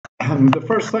The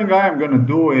first thing I am going to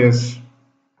do is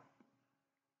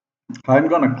I'm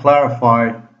going to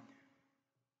clarify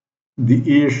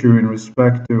the issue in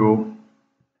respect to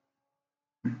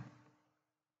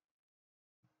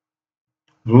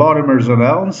Vladimir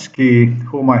Zelensky,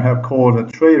 whom I have called a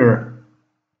traitor,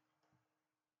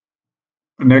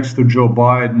 next to Joe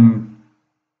Biden,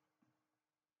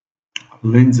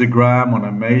 Lindsey Graham on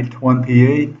a May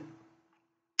 28th.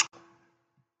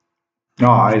 No,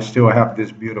 I still have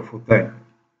this beautiful thing.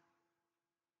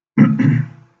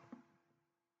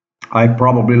 I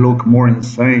probably look more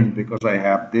insane because I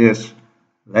have this.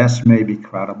 Less may be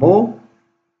credible.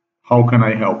 How can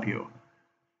I help you?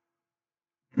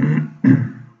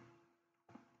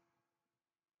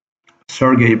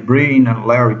 Sergey Brin and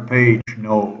Larry Page,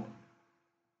 no.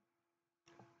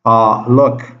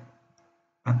 Look,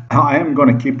 I am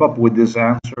going to keep up with this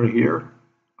answer here.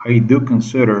 I do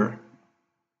consider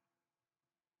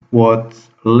what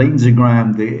Lindsey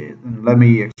Graham did. And let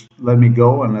me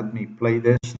go and let me play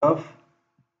this stuff.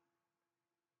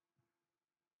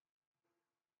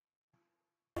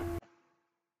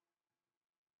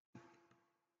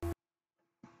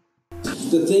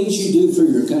 The things you do for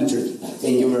your country.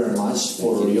 Thank you very much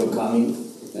for your coming.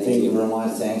 Thank you very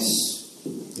much. Thanks,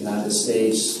 United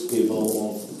States,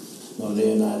 people of the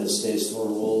United States, for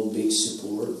all big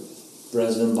support.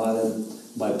 President Biden,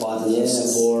 bipartisan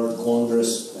support,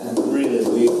 Congress, and really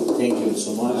big thank you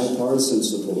so much. Bipartisan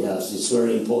support. Yes, it's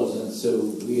very important. So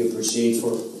we appreciate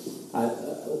for.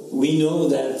 We know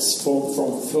that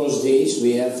from first days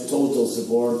we have total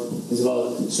support. It's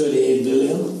about 38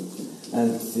 billion.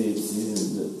 And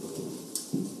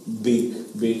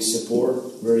big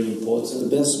support, very important.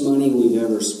 The best money we've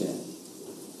ever spent.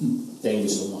 Thank you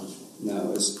so much.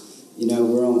 No, it's,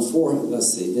 we're on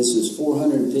let's see, this is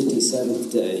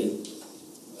 457th day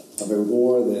of a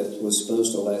war that was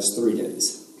supposed to last 3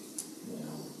 days. Yeah.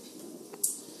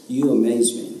 You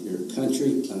amaze me. Your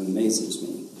country amazes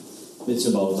me. It's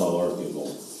about our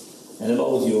people and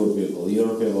about your people.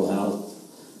 Your people help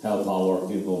our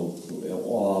people,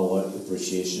 all our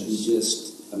appreciation.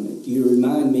 You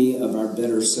remind me of our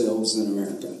better selves in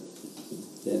America.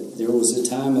 That there was a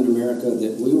time in America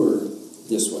that we were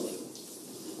this way,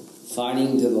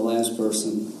 fighting to the last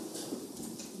person.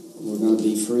 We're going to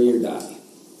be free or die.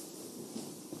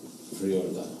 Free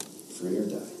or die. Free or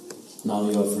die. Now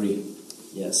you are free.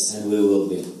 Yes. And we will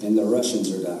be. And the Russians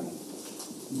are dying.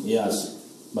 Yes,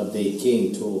 but they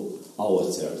came to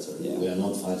our territory. Yeah. We are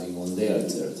not fighting on their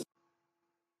territory.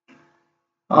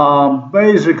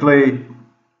 Basically,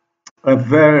 a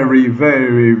very,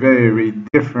 very, very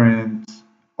different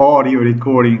audio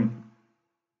recording,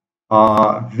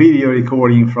 video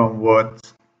recording from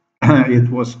what it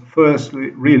was first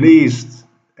released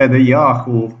at the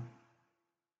Yahoo,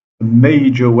 a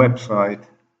major website.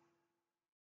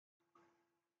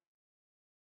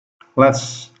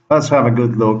 Let's have a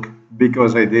good look,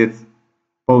 because I did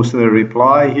post a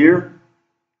reply here.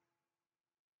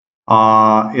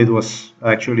 It was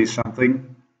actually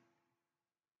something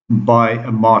by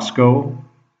Moscow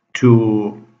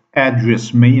to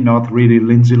address me, not really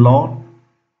Lindsey Lohan.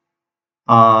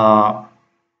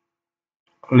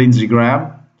 Lindsey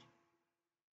Graham.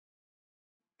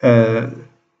 The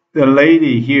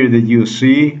lady here that you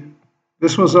see,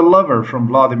 this was a lover from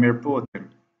Vladimir Putin.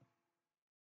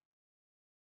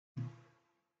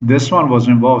 This one was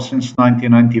involved since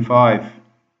 1995.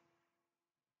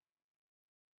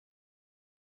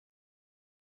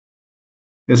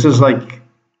 This is like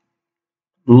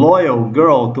loyal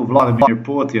girl to Vladimir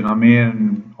Putin. I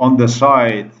mean, on the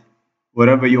side,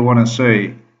 whatever you want to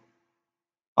say.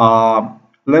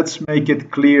 Let's make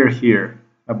it clear here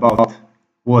about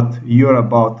what you're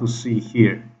about to see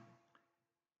here.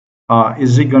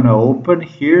 Is it going to open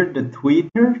here, the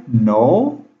Twitter?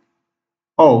 No.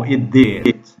 Oh, it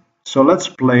did. So let's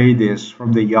play this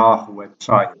from the Yahoo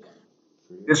website.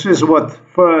 This is what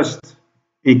first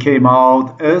it came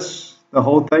out as, the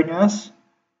whole thing as.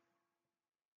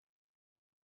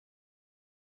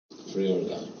 Free or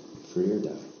die. Free or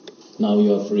die. Now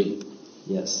you are free.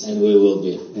 Yes. And we will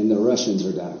be. And the Russians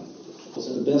are dying. It's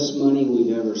the best money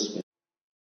we've ever spent.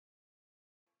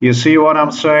 You see what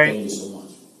I'm saying? Thank you so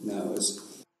much. No,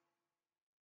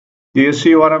 Do you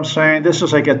see what I'm saying? This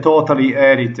is like a totally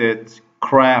edited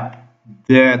crap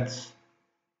that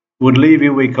would leave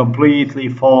you with completely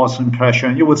false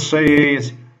impression. You would say,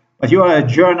 but you are a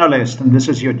journalist and this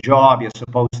is your job. You're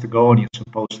supposed to go and you're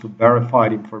supposed to verify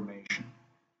the information.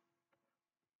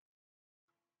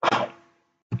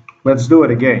 Let's do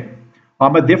it again.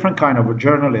 I'm a different kind of a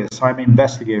journalist. I'm an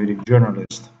investigative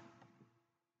journalist.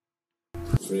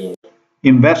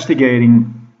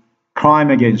 Investigating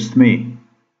crime against me.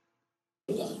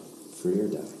 Free or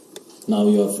die. Now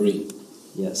you are free.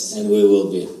 Yes. And we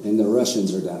will be. And the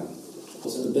Russians are dying.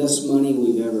 It's the best money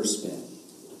we've ever spent.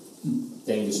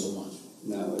 Thank you so much.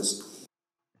 No, it's...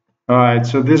 All right,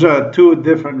 so these are two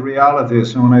different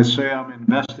realities. And when I say I'm an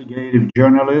investigative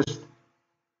journalist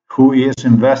who is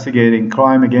investigating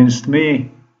crime against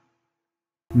me,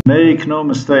 make no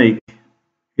mistake,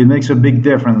 it makes a big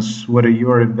difference whether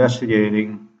you're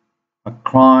investigating a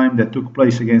crime that took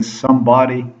place against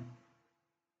somebody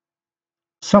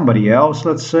else,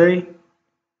 let's say,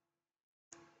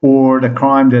 or the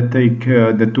crime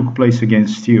that took place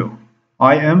against you.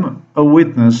 I am a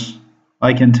witness.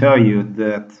 I can tell you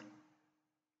that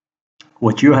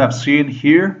what you have seen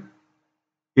here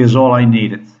is all I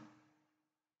needed.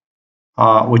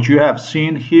 What you have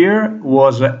seen here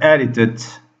was edited.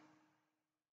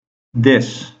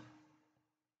 This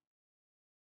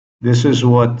is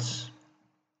what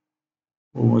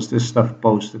was this stuff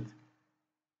posted?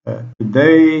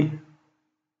 Today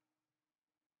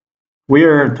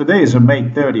is a May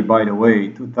 30, by the way,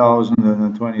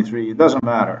 2023. It doesn't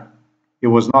matter. It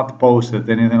was not posted,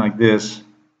 anything like this.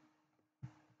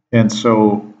 And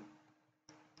so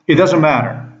it doesn't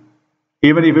matter.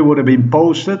 Even if it would have been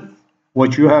posted,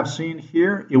 what you have seen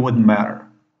here, it wouldn't matter.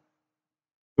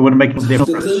 It wouldn't make no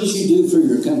difference. The things you do for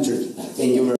your country.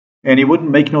 Thank you. And it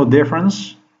wouldn't make no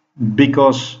difference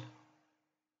because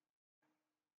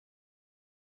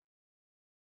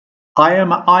I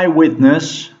am an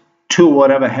eyewitness to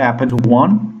whatever happened to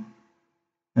one.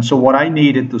 And so what I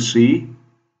needed to see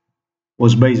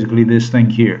was basically this thing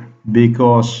here,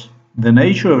 because the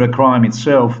nature of the crime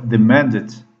itself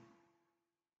demanded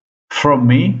from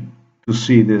me to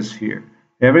see this here.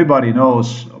 Everybody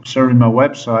knows, observing my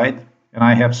website, and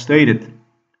I have stated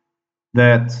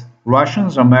that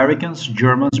Russians, Americans,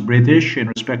 Germans, British, in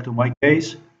respect to my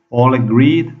case, all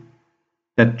agreed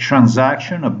that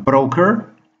transaction, a broker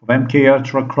of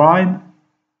MKUltra crime,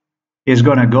 is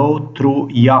going to go through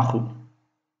Yahoo.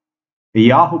 The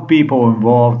Yahoo people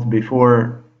involved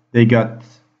before they got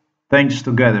things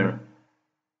together.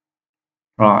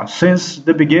 Since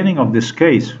the beginning of this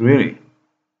case, really,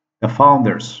 the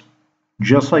founders,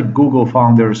 just like Google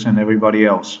founders and everybody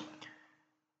else.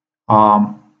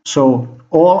 So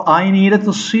all I needed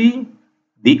to see,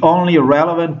 the only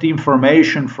relevant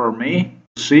information for me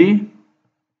to see,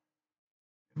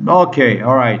 okay,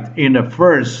 all right, in the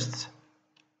first,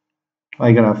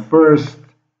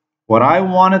 what I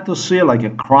wanted to see, like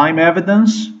a crime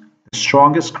evidence, the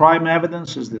strongest crime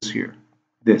evidence is this here,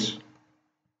 this.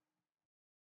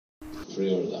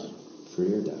 Free or die.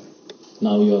 Free or die.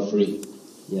 Now you are free.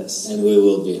 Yes. And we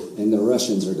will be. And the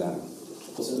Russians are dying.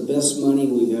 It's the best money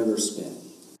we've ever spent.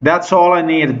 That's all I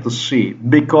needed to see,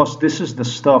 because this is the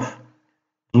stuff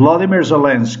Vladimir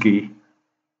Zelensky,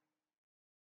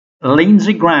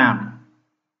 Lindsey Graham,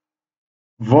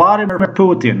 Vladimir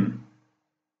Putin,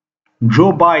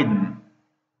 Joe Biden,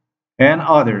 and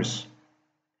others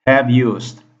have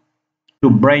used to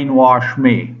brainwash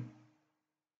me.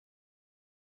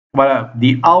 But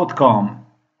the outcome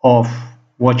of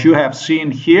what you have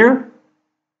seen here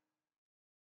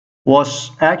was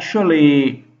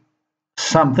actually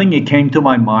something that came to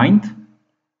my mind,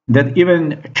 that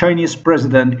even Chinese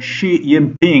President Xi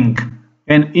Jinping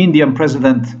and Indian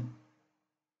Prime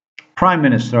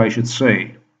Minister, I should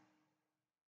say,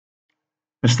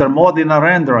 Mr. Modi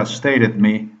Narendra stated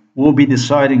me, will be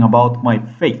deciding about my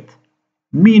fate,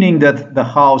 meaning that the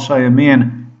house I am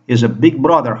in is a big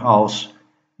brother house,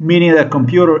 meaning that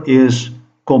computer is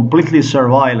completely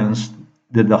surveillanced,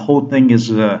 that the whole thing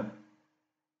is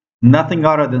nothing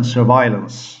other than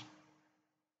surveillance.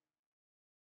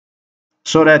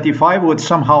 So that if I would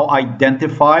somehow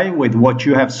identify with what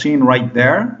you have seen right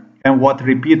there and what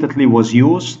repeatedly was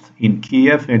used in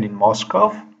Kiev and in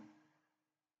Moscow,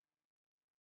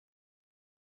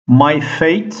 my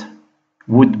fate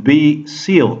would be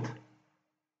sealed.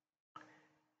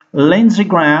 Lindsey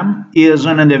Graham is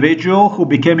an individual who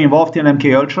became involved in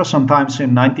MKUltra sometimes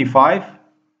in '95.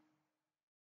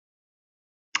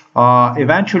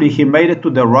 Eventually he made it to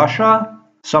the Russia,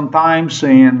 sometimes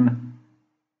in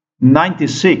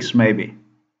 '96 maybe,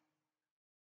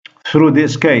 through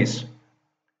this case.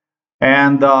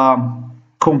 And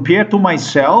compared to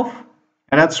myself,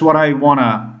 and that's what I want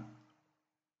to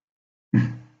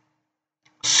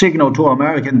signal to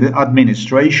American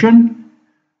administration,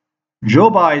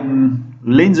 Joe Biden,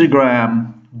 Lindsey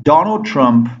Graham, Donald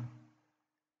Trump,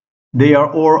 they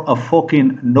are all a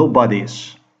fucking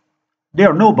nobodies. They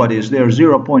are nobodies. They are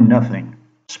 0 point nothing,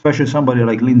 especially somebody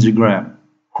like Lindsey Graham.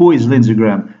 Who is Lindsey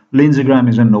Graham? Lindsey Graham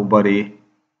is a nobody.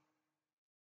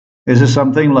 This is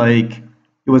something like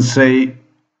you would say,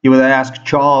 you would ask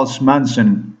Charles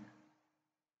Manson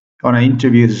on an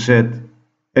interview, he said,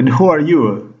 and who are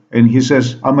you? And he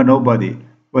says, I'm a nobody.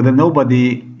 But the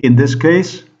nobody in this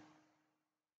case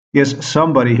is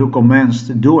somebody who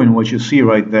commenced doing what you see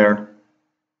right there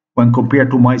when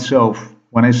compared to myself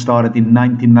when I started in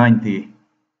 1990.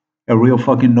 A real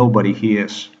fucking nobody he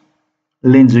is.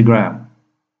 Lindsey Graham,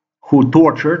 who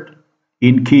tortured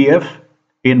in Kiev,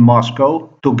 in Moscow,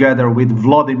 together with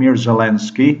Vladimir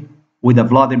Zelensky, with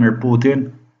Vladimir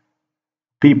Putin,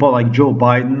 people like Joe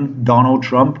Biden, Donald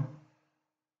Trump.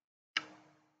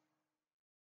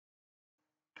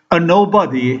 A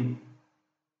nobody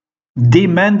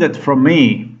demanded from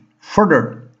me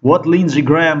further what Lindsey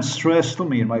Graham stressed to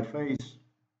me in my face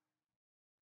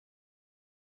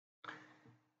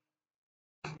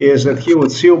is that he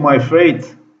would seal my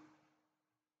fate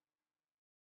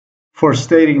for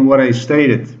stating what I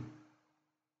stated.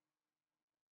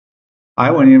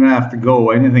 I wouldn't even have to go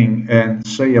anything and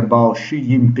say about Xi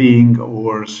Jinping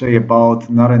or say about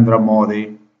Narendra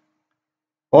Modi.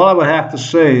 All I would have to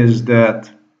say is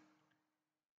that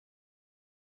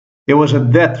it was a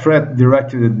death threat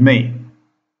directed at me.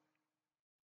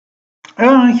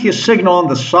 And he signaled on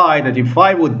the side that if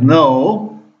I would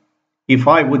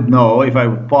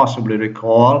possibly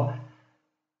recall,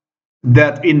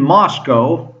 that in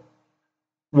Moscow,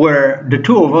 where the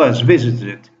two of us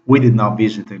visited, we did not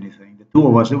visit anything. The two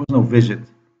of us, there was no visit.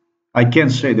 I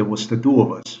can't say there was the two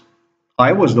of us.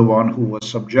 I was the one who was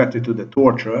subjected to the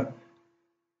torture,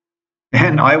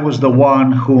 and I was the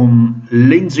one whom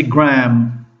Lindsey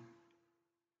Graham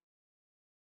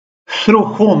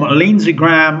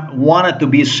wanted to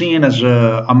be seen as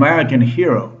an American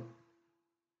hero.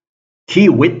 He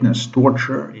witnessed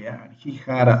torture, yeah. He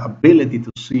had an ability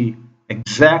to see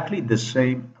exactly the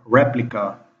same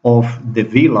replica of the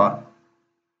villa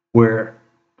where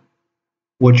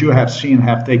what you have seen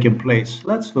have taken place.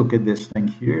 Let's look at this thing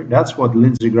here. That's what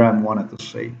Lindsey Graham wanted to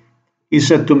say. He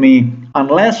said to me,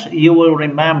 unless you will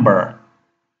remember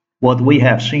what we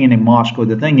have seen in Moscow,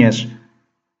 the thing is,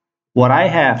 what I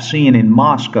have seen in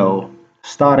Moscow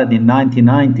started in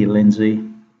 1990, Lindsey,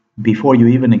 before you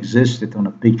even existed on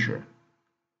a picture.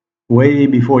 Way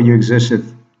before you existed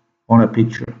on a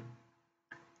picture.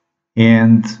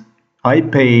 And I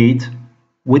paid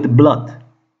with blood.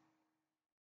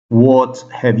 What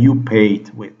have you paid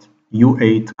with? You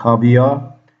ate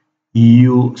caviar.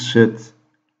 You said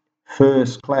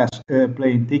first class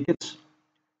airplane tickets.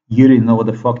 You didn't know what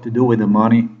the fuck to do with the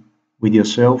money, with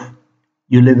yourself.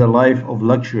 You live a life of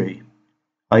luxury.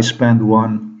 I spent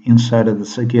one inside of the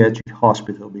psychiatric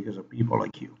hospital because of people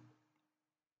like you.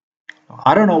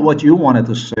 I don't know what you wanted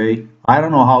to say. I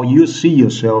don't know how you see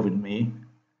yourself in me.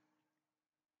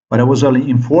 But it was an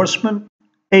enforcement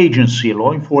agency,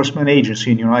 law enforcement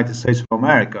agency in the United States of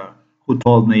America, who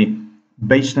told me,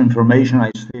 based on information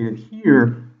I stated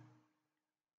here,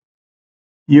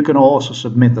 you can also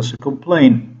submit as a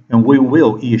complaint, and we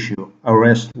will issue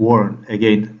arrest warrant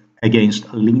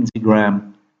against Lindsey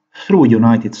Graham through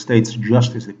United States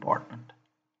Justice Department.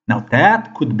 Now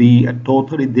that could be a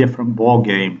totally different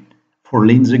ballgame for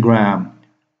Lindsey Graham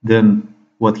than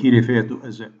what he referred to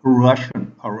as a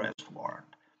Russian arrest warrant.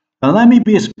 And let me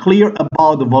be as clear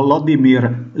about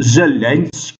Volodymyr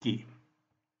Zelensky.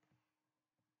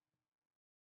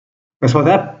 So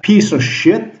that piece of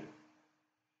shit,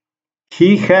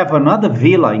 he have another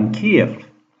villa in Kiev.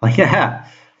 Yeah,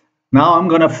 now I'm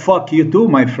gonna fuck you too,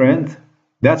 my friend.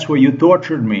 That's where you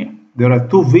tortured me. There are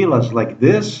two villas like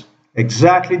this.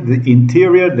 Exactly the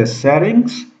interior, the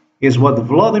settings, is what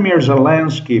Vladimir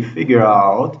Zelensky figured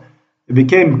out. It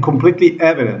became completely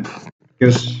evident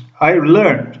because I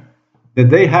learned that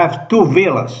they have two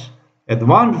villas. At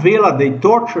one villa, they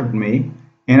tortured me,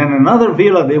 and in another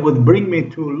villa, they would bring me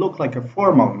to look like a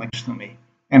formal next to me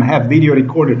and have video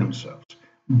recorded themselves.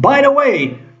 By the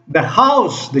way, the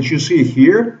house that you see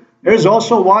here, there's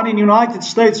also one in the United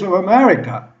States of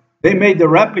America. They made the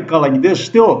replica like this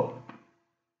too.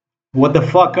 What the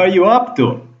fuck are you up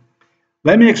to?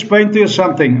 Let me explain to you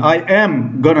something. I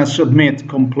am gonna submit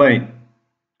complaint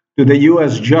to the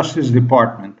US Justice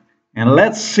Department. And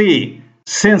let's see,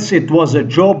 since it was a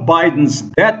Joe Biden's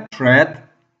death threat,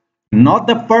 not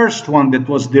the first one that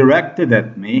was directed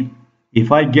at me,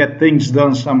 if I get things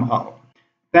done somehow.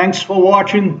 Thanks for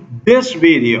watching this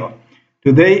video.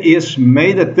 Today is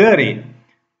May the 30th,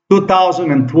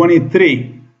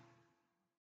 2023.